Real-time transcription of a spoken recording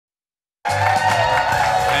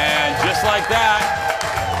like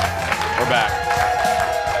that. We're back.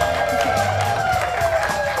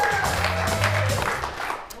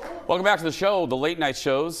 Welcome back to the show. The late night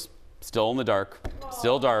shows, still in the dark.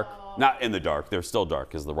 Still dark. Not in the dark. They're still dark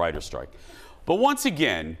because of the writer's strike. But once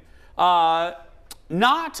again, not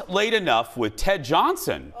late enough with Ted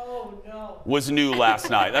Johnson was new last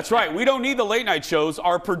night. That's right. We don't need the late night shows.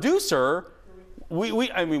 Our producer,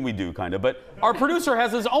 I mean, we do kind of, but our producer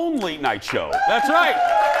has his own late night show. That's right.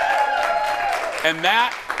 And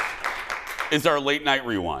that is our late night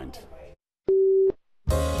rewind.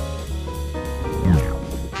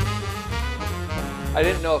 I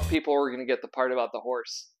didn't know if people were going to get the part about the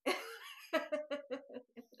horse.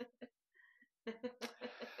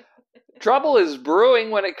 Trouble is brewing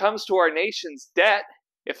when it comes to our nation's debt.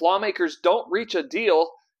 If lawmakers don't reach a deal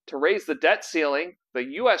to raise the debt ceiling, the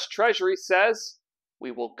U.S. Treasury says we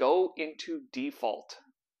will go into default.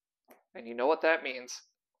 And you know what that means.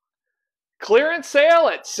 Clearance sale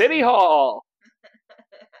at City Hall.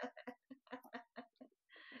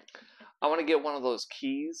 I want to get one of those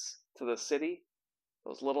keys to the city.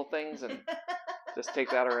 Those little things, and just take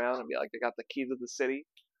that around and be like, I got the key to the city.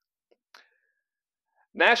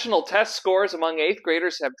 National test scores among 8th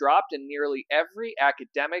graders have dropped in nearly every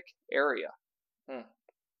academic area.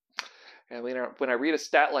 And when I read a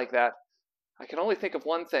stat like that, I can only think of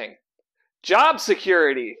one thing. Job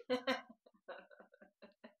security!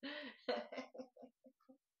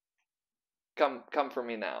 Come for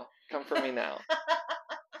me now. Come for me now.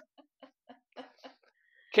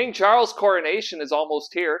 King Charles' coronation is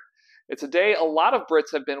almost here. It's a day a lot of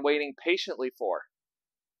Brits have been waiting patiently for,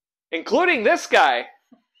 including this guy.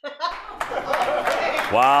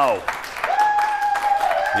 Wow.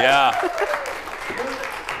 Yeah.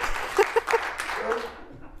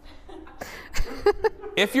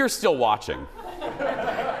 If you're still watching,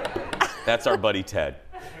 that's our buddy Ted.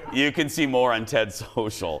 You can see more on Ted's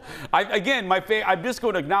social. I'm just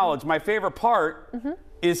going to acknowledge my favorite part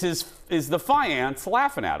is the Fiance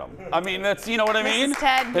laughing at him. I mean, that's, you know what I mean? Mrs.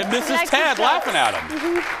 Ted. Mrs. Ted laughing at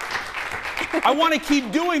him. I want to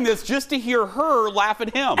keep doing this just to hear her laugh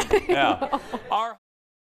at him. Yeah.